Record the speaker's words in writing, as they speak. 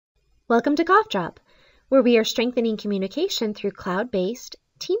Welcome to CoughDrop, where we are strengthening communication through cloud-based,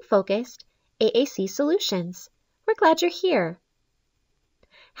 team-focused AAC solutions. We're glad you're here.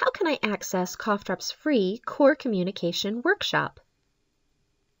 How can I access CoughDrop's free core communication workshop?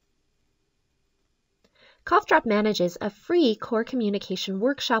 CoughDrop manages a free core communication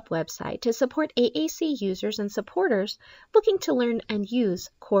workshop website to support AAC users and supporters looking to learn and use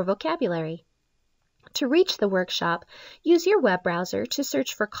core vocabulary. To reach the workshop, use your web browser to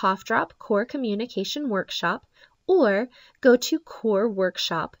search for CoughDrop Core Communication Workshop or go to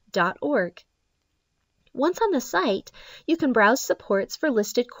coreworkshop.org. Once on the site, you can browse supports for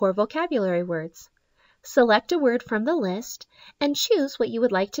listed core vocabulary words. Select a word from the list and choose what you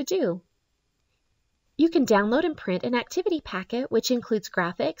would like to do. You can download and print an activity packet which includes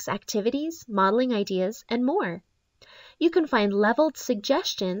graphics, activities, modeling ideas, and more. You can find leveled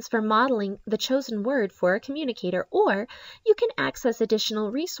suggestions for modeling the chosen word for a communicator, or you can access additional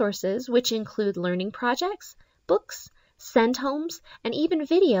resources which include learning projects, books, send-homes, and even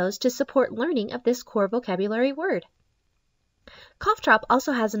videos to support learning of this core vocabulary word. CoughDrop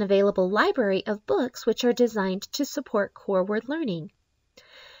also has an available library of books which are designed to support core word learning.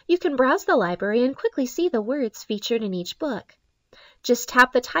 You can browse the library and quickly see the words featured in each book. Just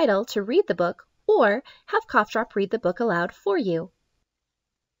tap the title to read the book or have CoughDrop read the book aloud for you.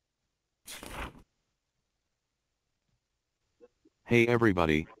 Hey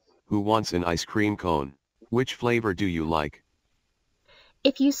everybody, who wants an ice cream cone? Which flavor do you like?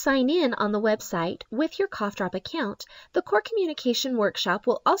 If you sign in on the website with your CoughDrop account, the Core Communication Workshop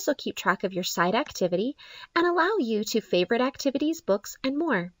will also keep track of your site activity and allow you to favorite activities, books, and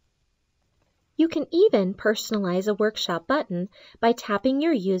more. You can even personalize a workshop button by tapping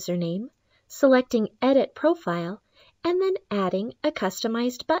your username, selecting Edit Profile, and then adding a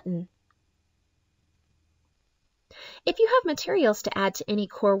customized button. If you have materials to add to any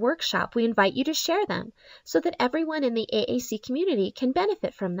core workshop, we invite you to share them so that everyone in the AAC community can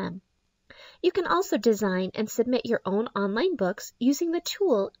benefit from them. You can also design and submit your own online books using the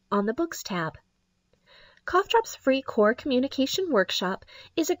tool on the Books tab. CoughDrop's free core communication workshop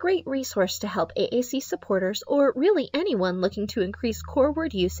is a great resource to help AAC supporters or really anyone looking to increase core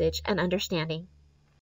word usage and understanding.